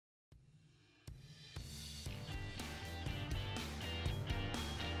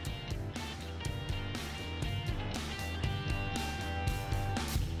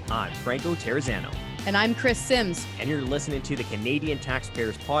I'm Franco Terrazzano. And I'm Chris Sims. And you're listening to the Canadian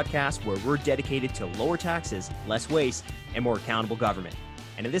Taxpayers Podcast, where we're dedicated to lower taxes, less waste, and more accountable government.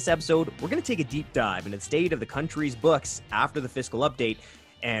 And in this episode, we're going to take a deep dive into the state of the country's books after the fiscal update.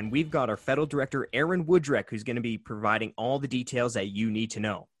 And we've got our federal director, Aaron Woodrick, who's going to be providing all the details that you need to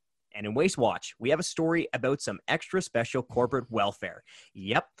know. And in Waste Watch, we have a story about some extra special corporate welfare.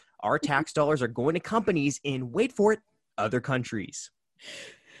 Yep, our tax dollars are going to companies in, wait for it, other countries.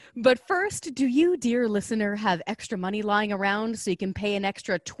 But first, do you, dear listener, have extra money lying around so you can pay an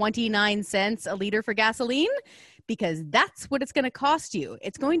extra 29 cents a liter for gasoline? Because that's what it's going to cost you.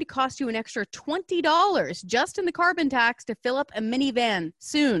 It's going to cost you an extra $20 just in the carbon tax to fill up a minivan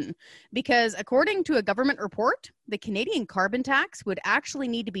soon. Because according to a government report, the Canadian carbon tax would actually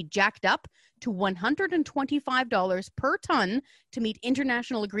need to be jacked up to $125 per ton to meet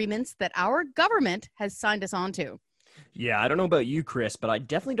international agreements that our government has signed us onto. Yeah, I don't know about you, Chris, but I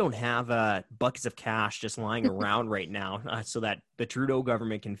definitely don't have buckets of cash just lying around right now so that the Trudeau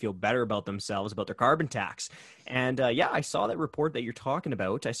government can feel better about themselves, about their carbon tax. And yeah, I saw that report that you're talking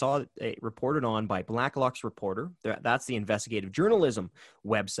about. I saw it reported on by Blacklock's Reporter. That's the investigative journalism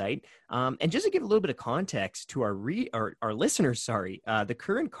website. And just to give a little bit of context to our listeners, the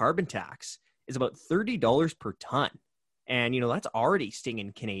current carbon tax is about $30 per ton. And, that's already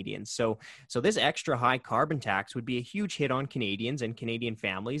stinging Canadians. So this extra high carbon tax would be a huge hit on Canadians and Canadian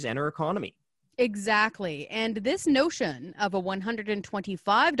families and our economy. Exactly. And this notion of a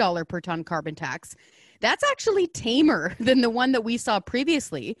 $125 per ton carbon tax, that's actually tamer than the one that we saw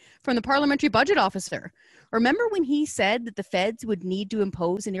previously from the Parliamentary Budget Officer. Remember when he said that the feds would need to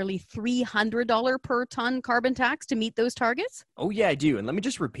impose a nearly $300 per ton carbon tax to meet those targets? Oh, yeah, I do. And let me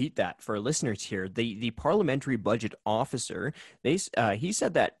just repeat that for our listeners here. The Parliamentary Budget Officer, he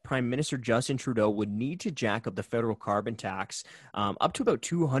said that Prime Minister Justin Trudeau would need to jack up the federal carbon tax up to about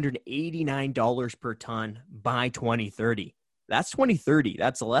 $289 per ton by 2030. That's 2030.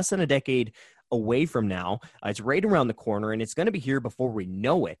 That's less than a decade away from now. It's right around the corner, and it's going to be here before we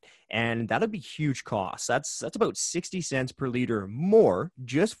know it. And that'll be huge costs. That's about 60 cents per liter more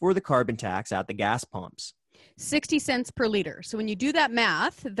just for the carbon tax at the gas pumps. 60 cents per liter. So when you do that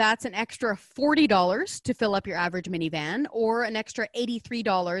math, that's an extra $40 to fill up your average minivan or an extra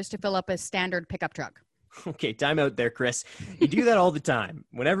 $83 to fill up a standard pickup truck. Okay, time out there, Chris. You do that all the time.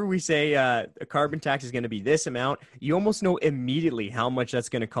 Whenever we say a carbon tax is going to be this amount, you almost know immediately how much that's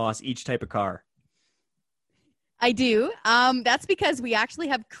going to cost each type of car. I do. That's because we actually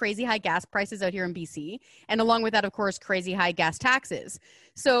have crazy high gas prices out here in BC. And along with that, of course, crazy high gas taxes.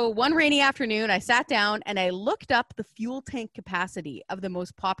 So one rainy afternoon, I sat down and I looked up the fuel tank capacity of the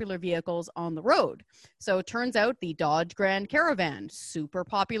most popular vehicles on the road. So it turns out the Dodge Grand Caravan, super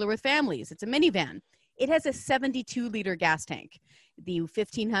popular with families. It's a minivan. It has a 72-liter gas tank. The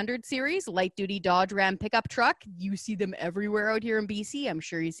 1500 series light-duty Dodge Ram pickup truck, you see them everywhere out here in BC. I'm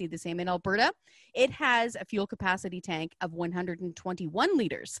sure you see the same in Alberta. It has a fuel capacity tank of 121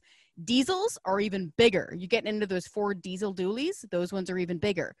 liters. Diesels are even bigger. You get into those Ford diesel dualies, those ones are even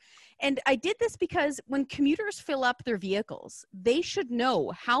bigger. And I did this because when commuters fill up their vehicles, they should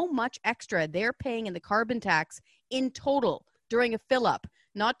know how much extra they're paying in the carbon tax in total during a fill-up,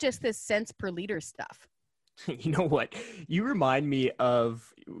 not just this cents per liter stuff. You know what? You remind me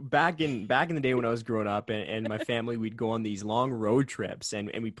of back in the day when I was growing up and my family, we'd go on these long road trips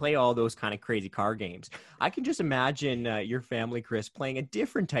and we play all those kind of crazy car games. I can just imagine your family, Chris, playing a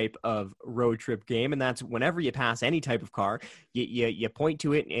different type of road trip game. And that's whenever you pass any type of car, you point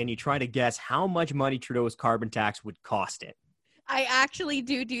to it and you try to guess how much money Trudeau's carbon tax would cost it. I actually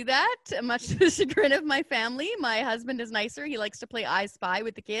do that, much to the chagrin of my family. My husband is nicer. He likes to play I Spy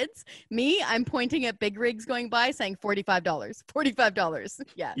with the kids. Me, I'm pointing at big rigs going by saying $45. $45.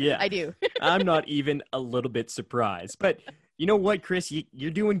 Yeah, I do. I'm not even a little bit surprised. But you know what, Chris?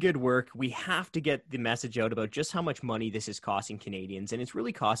 You're doing good work. We have to get the message out about just how much money this is costing Canadians. And it's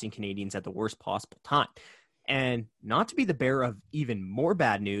really costing Canadians at the worst possible time. And not to be the bearer of even more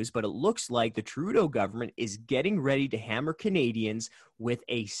bad news, but it looks like the Trudeau government is getting ready to hammer Canadians with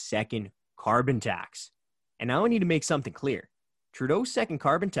a second carbon tax. And now I need to make something clear. Trudeau's second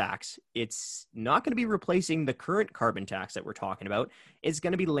carbon tax, it's not going to be replacing the current carbon tax that we're talking about. It's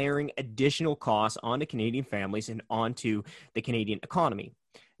going to be layering additional costs onto Canadian families and onto the Canadian economy.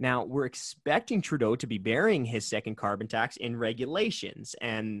 Now, we're expecting Trudeau to be burying his second carbon tax in regulations,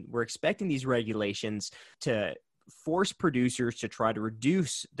 and we're expecting these regulations to force producers to try to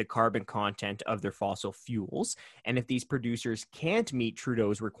reduce the carbon content of their fossil fuels. And if these producers can't meet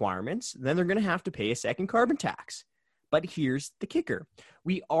Trudeau's requirements, then they're going to have to pay a second carbon tax. But here's the kicker.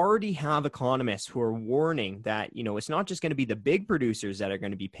 We already have economists who are warning that, it's not just going to be the big producers that are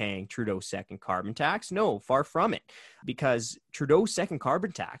going to be paying Trudeau's second carbon tax. No, far from it. Because Trudeau's second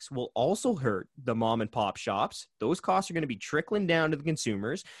carbon tax will also hurt the mom and pop shops. Those costs are going to be trickling down to the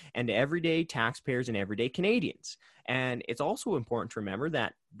consumers and to everyday taxpayers and everyday Canadians. And it's also important to remember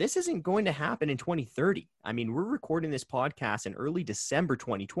that this isn't going to happen in 2030. I mean, we're recording this podcast in early December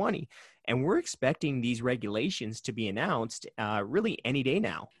 2020, and we're expecting these regulations to be announced really any day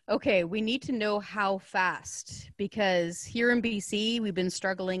now. Okay, we need to know how fast, because here in BC, we've been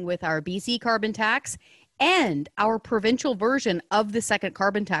struggling with our BC carbon tax and our provincial version of the second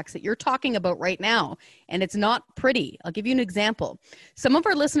carbon tax that you're talking about right now. And it's not pretty. I'll give you an example. Some of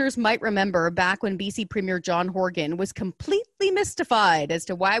our listeners might remember back when BC Premier John Horgan was completely mystified as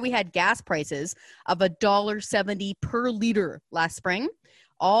to why we had gas prices of $1.70 per liter last spring.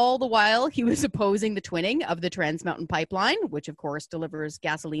 All the while, he was opposing the twinning of the Trans Mountain Pipeline, which of course delivers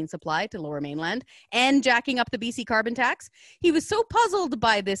gasoline supply to Lower Mainland, and jacking up the BC carbon tax. He was so puzzled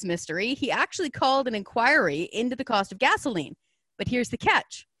by this mystery, he actually called an inquiry into the cost of gasoline. But here's the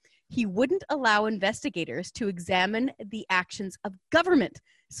catch. He wouldn't allow investigators to examine the actions of government.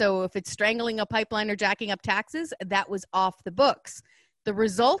 So if it's strangling a pipeline or jacking up taxes, that was off the books. The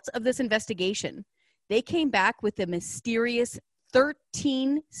result of this investigation, they came back with a mysterious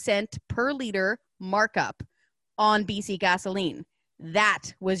 13-cent per liter markup on BC gasoline.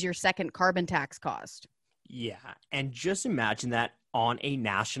 That was your second carbon tax cost. Yeah, and just imagine that on a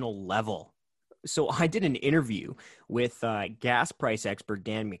national level. So I did an interview with gas price expert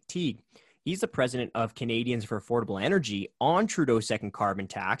Dan McTeague. He's the president of Canadians for Affordable Energy on Trudeau's second carbon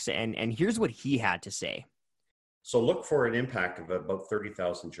tax, and here's what he had to say. So look for an impact of about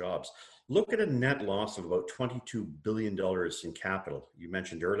 30,000 jobs. Look at a net loss of about $22 billion in capital. You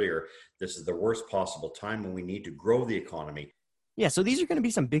mentioned earlier, this is the worst possible time when we need to grow the economy. Yeah, so these are going to be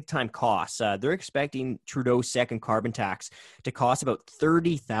some big time costs. They're expecting Trudeau's second carbon tax to cost about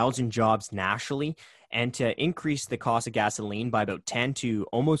 30,000 jobs nationally and to increase the cost of gasoline by about 10 to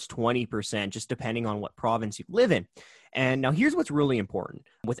almost 20%, just depending on what province you live in. And now here's what's really important.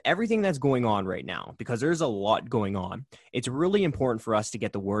 With everything that's going on right now, because there's a lot going on, it's really important for us to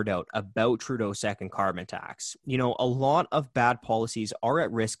get the word out about Trudeau's second carbon tax. A lot of bad policies are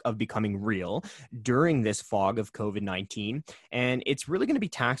at risk of becoming real during this fog of COVID-19. And it's really going to be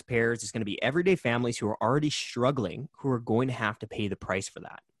taxpayers, it's going to be everyday families who are already struggling, who are going to have to pay the price for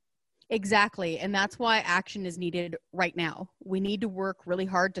that. Exactly. And that's why action is needed right now. We need to work really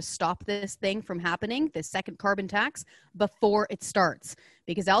hard to stop this thing from happening, this second carbon tax, before it starts.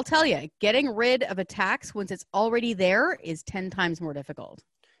 Because I'll tell you, getting rid of a tax once it's already there is 10 times more difficult.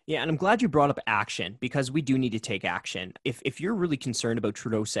 Yeah, and I'm glad you brought up action, because we do need to take action. If you're really concerned about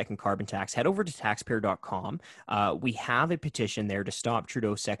Trudeau's second carbon tax, head over to taxpayer.com. We have a petition there to stop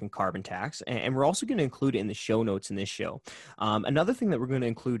Trudeau's second carbon tax, and we're also going to include it in the show notes in this show. Another thing that we're going to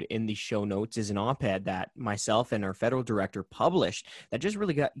include in the show notes is an op-ed that myself and our federal director published that just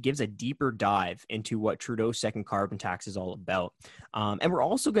really gives a deeper dive into what Trudeau's second carbon tax is all about. And we're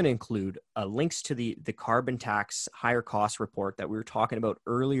also going to include links to the carbon tax higher cost report that we were talking about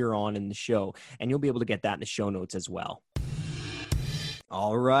earlier on in the show, and you'll be able to get that in the show notes as well.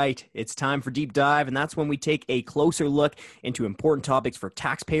 All right, it's time for Deep Dive, and that's when we take a closer look into important topics for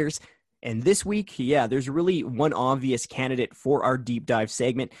taxpayers. And this week, there's really one obvious candidate for our Deep Dive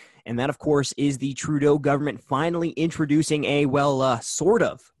segment, and that, of course, is the Trudeau government finally introducing a, sort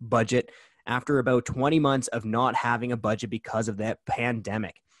of budget after about 20 months of not having a budget because of that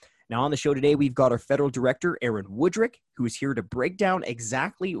pandemic. Now, on the show today, we've got our federal director, Aaron Woodrick, who is here to break down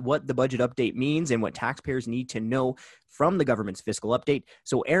exactly what the budget update means and what taxpayers need to know from the government's fiscal update.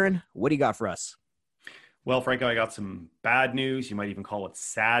 So, Aaron, what do you got for us? Well, Franco, I got some bad news. You might even call it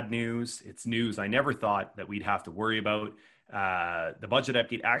sad news. It's news I never thought that we'd have to worry about. The budget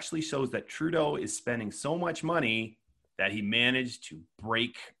update actually shows that Trudeau is spending so much money that he managed to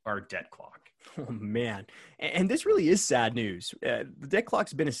break our debt clock. Oh, man. And this really is sad news. The debt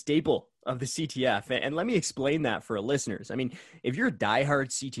clock's been a staple of the CTF. And let me explain that for our listeners. I mean, if you're a diehard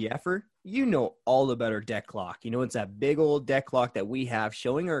CTFer, you know all about our debt clock. It's that big old debt clock that we have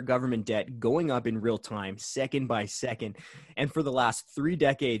showing our government debt going up in real time, second by second. And for the last 3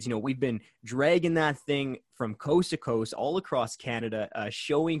 decades, we've been dragging that thing from coast to coast all across Canada,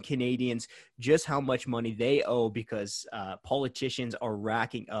 showing Canadians just how much money they owe because politicians are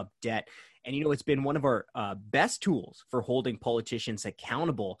racking up debt. And, it's been one of our best tools for holding politicians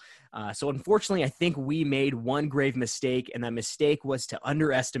accountable. So unfortunately, I think we made one grave mistake, and that mistake was to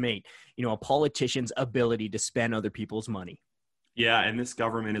underestimate, a politician's ability to spend other people's money. Yeah, and this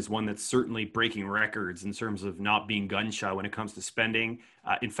government is one that's certainly breaking records in terms of not being gun shy when it comes to spending.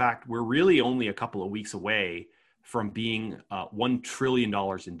 In fact, we're really only a couple of weeks away from being $1 trillion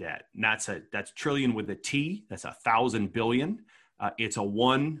in debt. And that's trillion with a T. That's 1,000 billion. It's a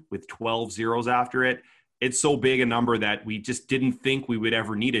one with 12 zeros after it. It's so big a number that we just didn't think we would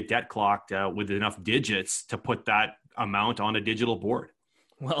ever need a debt clock with enough digits to put that amount on a digital board.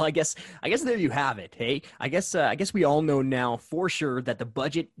 Well, I guess there you have it. Hey, I guess we all know now for sure that the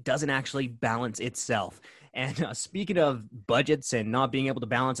budget doesn't actually balance itself. And speaking of budgets and not being able to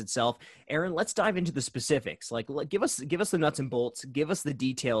balance itself, Aaron, let's dive into the specifics. Give us the nuts and bolts. Give us the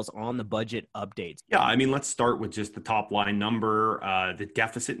details on the budget updates. Yeah, I mean, let's start with just the top line number, the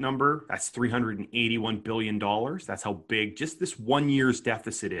deficit number. That's $381 billion. That's how big just this 1 year's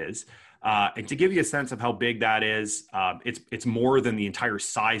deficit is. And to give you a sense of how big that is, it's more than the entire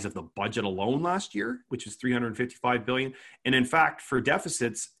size of the budget alone last year, which was $355 billion. And in fact, for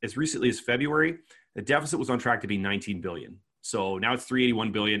deficits, as recently as February, the deficit was on track to be $19 billion. So now it's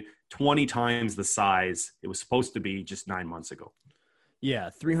 $381 billion, 20 times the size it was supposed to be just 9 months ago. Yeah,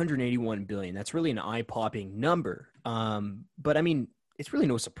 $381 billion. That's really an eye-popping number. But I mean, it's really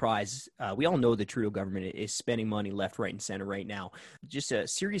no surprise. We all know the Trudeau government is spending money left, right, and center right now. Just a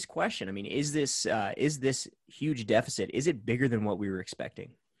serious question. I mean, is this huge deficit? Is it bigger than what we were expecting?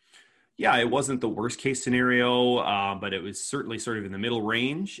 Yeah, it wasn't the worst case scenario, but it was certainly sort of in the middle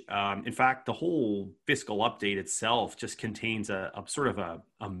range. In fact, the whole fiscal update itself just contains a sort of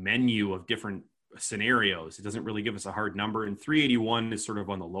a menu of different scenarios. It doesn't really give us a hard number, and 381 is sort of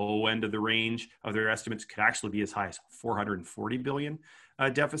on the low end of the range of their estimates. Could actually be as high as 440 billion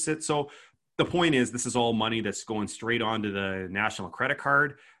deficit. So the point is, this is all money that's going straight onto the national credit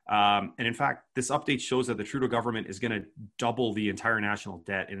card. And in fact, this update shows that the Trudeau government is going to double the entire national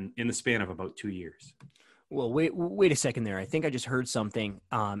debt in the span of about 2 years. Well, wait a second there. I think I just heard something,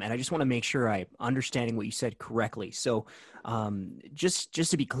 and I just want to make sure I'm understanding what you said correctly. So just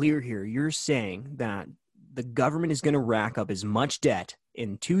to be clear here, you're saying that the government is going to rack up as much debt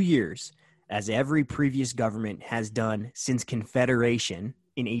in 2 years as every previous government has done since Confederation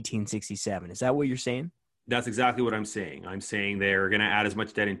in 1867. Is that what you're saying? That's exactly what I'm saying. I'm saying they're going to add as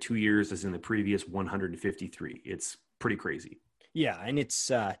much debt in 2 years as in the previous 153. It's pretty crazy. Yeah, and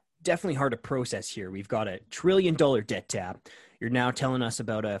it's definitely hard to process here. We've got a $1 trillion debt tap. You're now telling us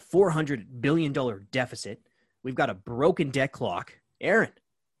about a $400 billion deficit. We've got a broken debt clock. Aaron,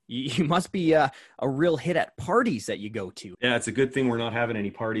 you must be a real hit at parties that you go to. Yeah, it's a good thing we're not having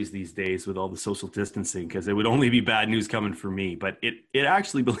any parties these days with all the social distancing, because it would only be bad news coming for me. But it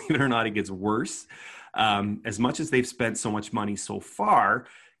actually, believe it or not, it gets worse. As much as they've spent so much money so far,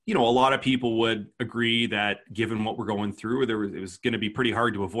 you know, a lot of people would agree that given what we're going through, it was going to be pretty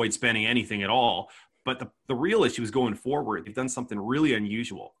hard to avoid spending anything at all. But the real issue is going forward. They've done something really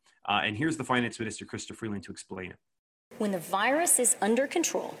unusual. And here's the Finance Minister, Chrystia Freeland, to explain it. When the virus is under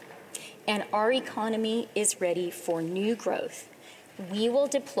control and our economy is ready for new growth, we will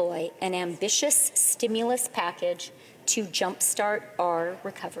deploy an ambitious stimulus package to jumpstart our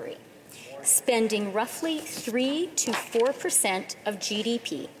recovery, spending roughly 3 to 4% of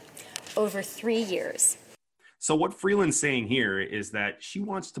GDP over 3 years. So what Freeland's saying here is that she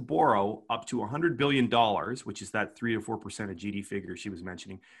wants to borrow up to $100 billion, which is that 3 to 4% of GDP figure she was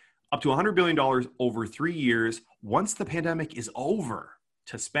mentioning, up to $100 billion over 3 years once the pandemic is over,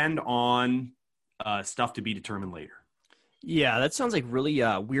 to spend on stuff to be determined later. Yeah, that sounds like really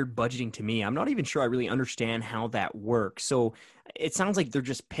weird budgeting to me. I'm not even sure I really understand how that works. So it sounds like they're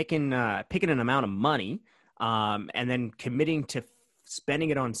just picking an amount of money and then committing to spending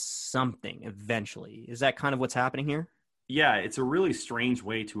it on something eventually. Is that kind of what's happening here? Yeah, it's a really strange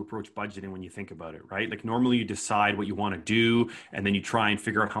way to approach budgeting when you think about it, right? Like normally you decide what you want to do and then you try and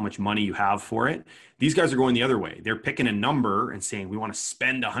figure out how much money you have for it. These guys are going the other way. They're picking a number and saying, we want to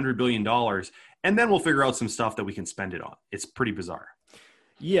spend $100 billion and then we'll figure out some stuff that we can spend it on. It's pretty bizarre.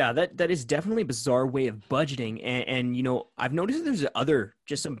 Yeah, that is definitely a bizarre way of budgeting. And you know, I've noticed there's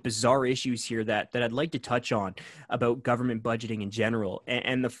just some bizarre issues here that I'd like to touch on about government budgeting in general.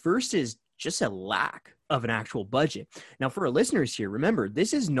 And the first is just a lack of an actual budget. Now, for our listeners here, remember,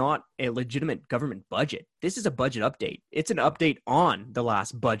 this is not a legitimate government budget. This is a budget update. It's an update on the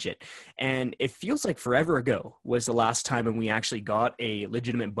last budget. And it feels like forever ago was the last time when we actually got a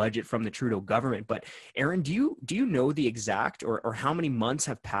legitimate budget from the Trudeau government. But Aaron, do you know the exact or how many months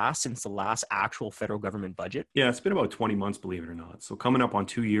have passed since the last actual federal government budget? Yeah, it's been about 20 months, believe it or not. So coming up on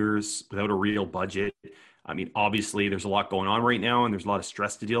 2 years without a real budget. I mean, obviously, there's a lot going on right now, and there's a lot of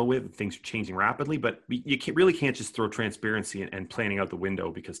stress to deal with. Things are changing rapidly, but you really can't just throw transparency and planning out the window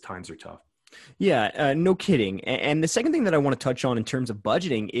because times are tough. Yeah, no kidding. And the second thing that I want to touch on in terms of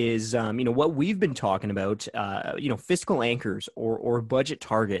budgeting is, what we've been talking about, fiscal anchors or budget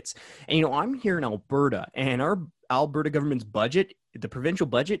targets. And, I'm here in Alberta, and our Alberta government's budget, the provincial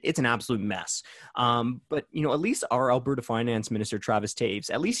budget, it's an absolute mess. But, at least our Alberta Finance Minister, Travis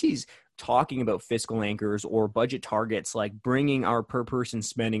Taves, at least he's talking about fiscal anchors or budget targets, like bringing our per person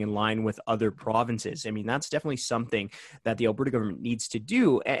spending in line with other provinces. I mean, that's definitely something that the Alberta government needs to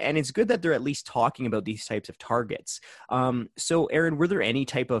do. And it's good that they're at least talking about these types of targets. So, Aaron, were there any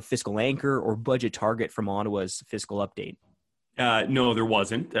type of fiscal anchor or budget target from Ottawa's fiscal update? No, there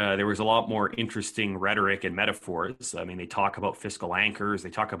wasn't. There was a lot more interesting rhetoric and metaphors. I mean, they talk about fiscal anchors. They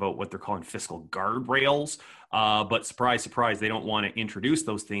talk about what they're calling fiscal guardrails. But surprise, surprise, they don't want to introduce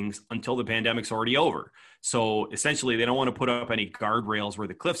those things until the pandemic's already over. So essentially, they don't want to put up any guardrails where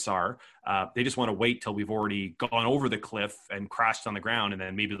the cliffs are. They just want to wait till we've already gone over the cliff and crashed on the ground, and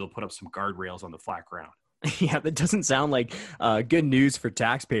then maybe they'll put up some guardrails on the flat ground. Yeah, that doesn't sound like good news for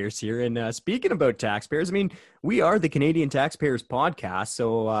taxpayers here. And speaking about taxpayers, I mean, we are the Canadian Taxpayers Podcast,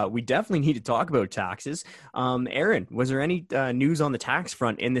 so we definitely need to talk about taxes. Aaron, was there any news on the tax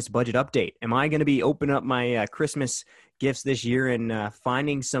front in this budget update? Am I going to be opening up my Christmas gifts this year and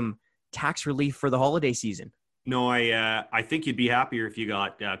finding some tax relief for the holiday season? No, I think you'd be happier if you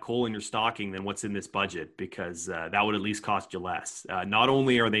got coal in your stocking than what's in this budget, because that would at least cost you less. Not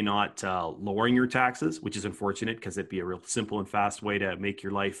only are they not lowering your taxes, which is unfortunate because it'd be a real simple and fast way to make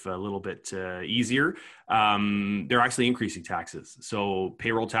your life a little bit easier, they're actually increasing taxes. So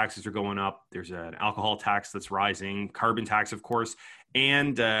payroll taxes are going up. There's an alcohol tax that's rising, carbon tax, of course,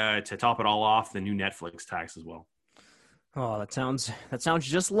 and to top it all off, the new Netflix tax as well. Oh, that sounds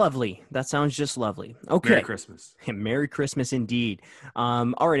just lovely. That sounds just lovely. Okay. Merry Christmas. Merry Christmas indeed.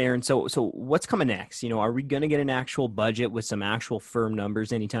 All right, Aaron. So what's coming next? Are we going to get an actual budget with some actual firm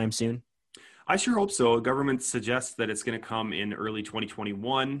numbers anytime soon? I sure hope so. Government suggests that it's going to come in early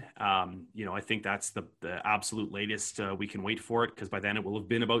 2021. I think that's the absolute latest we can wait for it, because by then it will have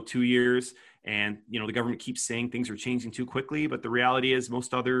been about 2 years. And, the government keeps saying things are changing too quickly. But the reality is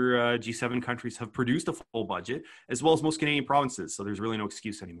most other G7 countries have produced a full budget, as well as most Canadian provinces. So there's really no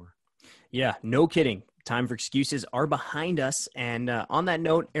excuse anymore. Yeah, no kidding. Time for excuses are behind us. And on that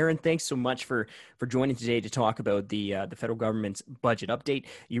note, Aaron, thanks so much for joining today to talk about the federal government's budget update.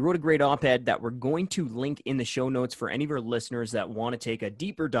 You wrote a great op-ed that we're going to link in the show notes for any of our listeners that want to take a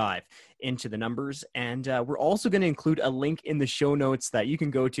deeper dive into the numbers. And we're also going to include a link in the show notes that you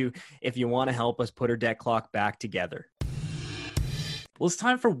can go to if you want to help us put our debt clock back together. Well, it's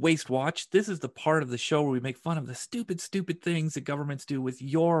time for Waste Watch. This is the part of the show where we make fun of the stupid things that governments do with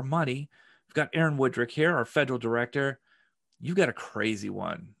your money. We've got Aaron Woodrick here, our federal director. You've got a crazy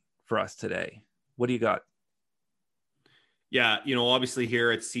one for us today. What do you got? Yeah, obviously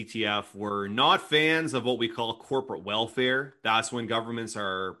here at CTF, we're not fans of what we call corporate welfare. That's when governments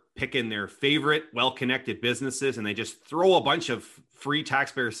are picking their favorite well-connected businesses and they just throw a bunch of free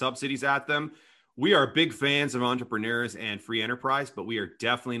taxpayer subsidies at them. We are big fans of entrepreneurs and free enterprise, but we are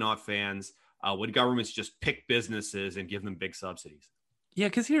definitely not fans when governments just pick businesses and give them big subsidies. Yeah,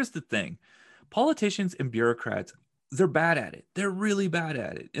 because here's the thing. Politicians and bureaucrats, they're bad at it. They're really bad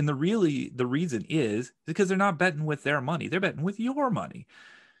at it. And the reason is because they're not betting with their money. They're betting with your money.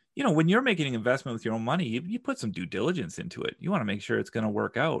 When you're making an investment with your own money, you put some due diligence into it. You want to make sure it's going to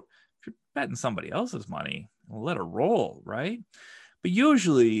work out. If you're betting somebody else's money, let it roll, right? But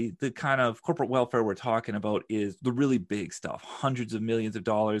usually the kind of corporate welfare we're talking about is the really big stuff, hundreds of millions of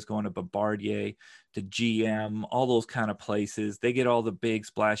dollars going to Bombardier, to GM, all those kind of places. They get all the big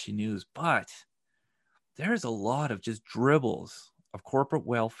splashy news, but there's a lot of just dribbles of corporate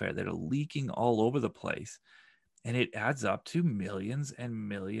welfare that are leaking all over the place. And it adds up to millions and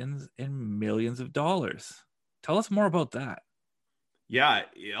millions and millions of dollars. Tell us more about that. Yeah,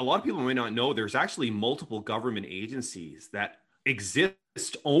 a lot of people might not know there's actually multiple government agencies that exist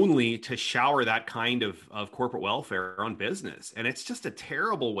only to shower that kind of corporate welfare on business. And it's just a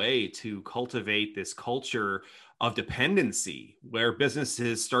terrible way to cultivate this culture of dependency where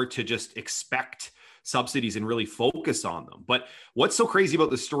businesses start to just expect subsidies and really focus on them. But what's so crazy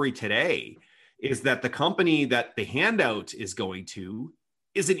about the story today is that the company that the handout is going to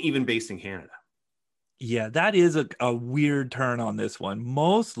isn't even based in Canada. Yeah, that is a weird turn on this one.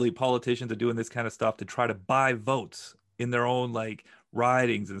 Mostly politicians are doing this kind of stuff to try to buy votes in their own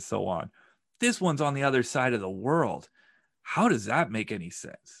ridings and so on. This one's on the other side of the world. How does that make any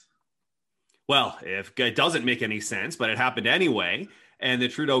sense? Well, if it doesn't make any sense, but it happened anyway. And the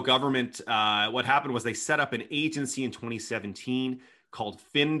Trudeau government, what happened was they set up an agency in 2017 called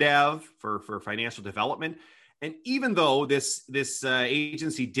FinDev for financial development. And even though this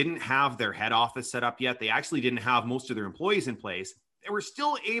agency didn't have their head office set up yet, they actually didn't have most of their employees in place, they were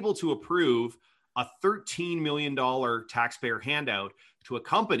still able to approve a $13 million taxpayer handout to a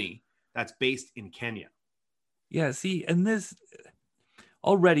company that's based in Kenya. Yeah, see, and this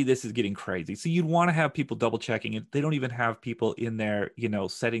is getting crazy. So you'd want to have people double checking it. They don't even have people in there,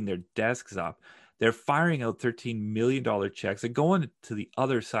 setting their desks up. They're firing out $13 million checks. They're going to the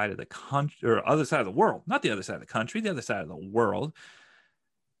other side of the country, or other side of the world, not the other side of the country, the other side of the world.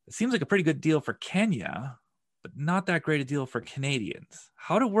 It seems like a pretty good deal for Kenya, but not that great a deal for Canadians.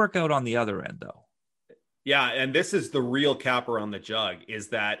 How'd it work out on the other end, though? Yeah, and this is the real capper on the jug, is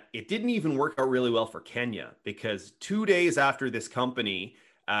that it didn't even work out really well for Kenya, because 2 days after this company,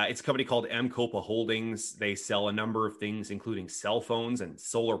 it's a company called M-Kopa Holdings. They sell a number of things, including cell phones and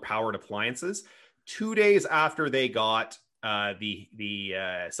solar-powered appliances. 2 days after they got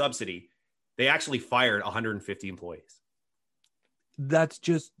the subsidy, they actually fired 150 employees. That's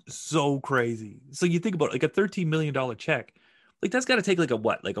just so crazy. So you think about it, like a $13 million check, like that's got to take like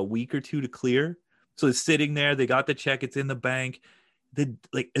a week or two to clear. So it's sitting there. They got the check. It's in the bank.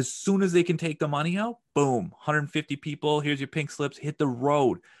 Like as soon as they can take the money out, boom, 150 people. Here's your pink slips. Hit the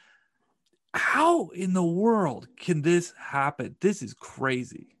road. How in the world can this happen? This is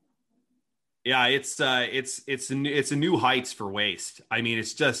crazy. Yeah, it's a new heights for waste. I mean,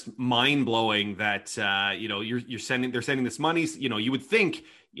 it's just mind blowing that they're sending this money. You would think,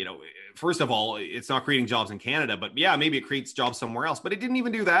 first of all, it's not creating jobs in Canada, but yeah, maybe it creates jobs somewhere else. But it didn't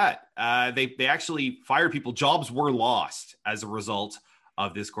even do that. They actually fired people. Jobs were lost as a result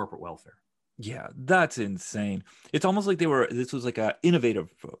of this corporate welfare. Yeah, that's insane. It's almost like this was like an innovative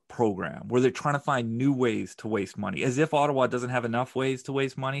program where they're trying to find new ways to waste money, as if Ottawa doesn't have enough ways to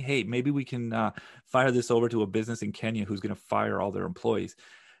waste money. Hey, maybe we can fire this over to a business in Kenya who's going to fire all their employees.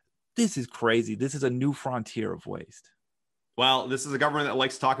 This is crazy. This is a new frontier of waste. Well, this is a government that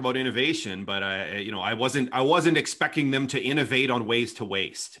likes to talk about innovation, but I wasn't expecting them to innovate on ways to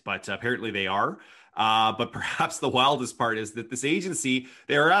waste, but apparently they are. But perhaps the wildest part is that this agency,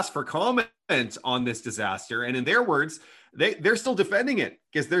 they are asked for comment on this disaster, and in their words, they're still defending it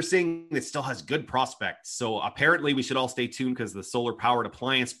because they're saying it still has good prospects. So apparently, we should all stay tuned because the solar-powered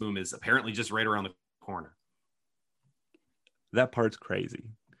appliance boom is apparently just right around the corner. That part's crazy.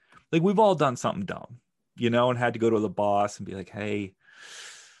 Like we've all done something dumb, and had to go to the boss and be like, "Hey,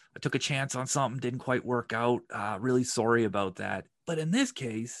 I took a chance on something, didn't quite work out. Really sorry about that." But in this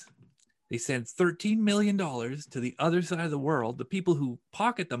case, they send $13 million to the other side of the world. The people who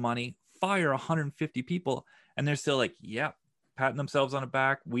pocket the money fire 150 people, and they're still like, yep, patting themselves on the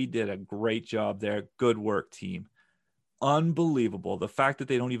back. We did a great job there. Good work, team. Unbelievable. The fact that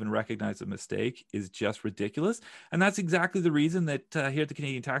they don't even recognize the mistake is just ridiculous. And that's exactly the reason that here at the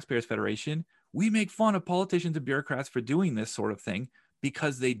Canadian Taxpayers Federation, we make fun of politicians and bureaucrats for doing this sort of thing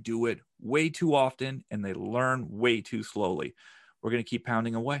because they do it way too often and they learn way too slowly. We're going to keep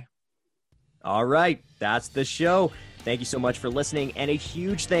pounding away. All right, that's the show. Thank you so much for listening, and a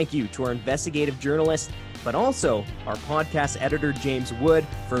huge thank you to our investigative journalist, but also our podcast editor, James Wood,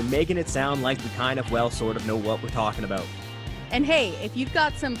 for making it sound like we kind of, sort of know what we're talking about. And hey, if you've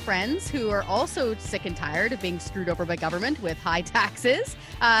got some friends who are also sick and tired of being screwed over by government with high taxes,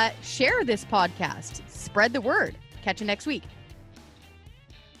 share this podcast. Spread the word. Catch you next week.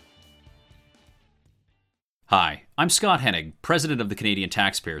 Hi, I'm Scott Hennig, president of the Canadian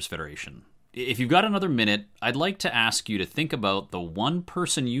Taxpayers Federation. If you've got another minute, I'd like to ask you to think about the one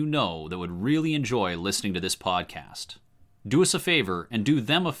person you know that would really enjoy listening to this podcast. Do us a favor and do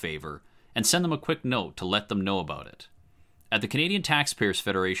them a favor and send them a quick note to let them know about it. At the Canadian Taxpayers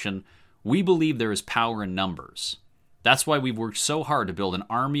Federation, we believe there is power in numbers. That's why we've worked so hard to build an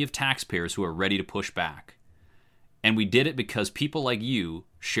army of taxpayers who are ready to push back. And we did it because people like you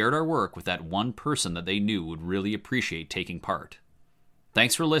shared our work with that one person that they knew would really appreciate taking part.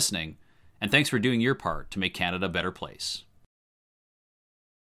 Thanks for listening. And thanks for doing your part to make Canada a better place.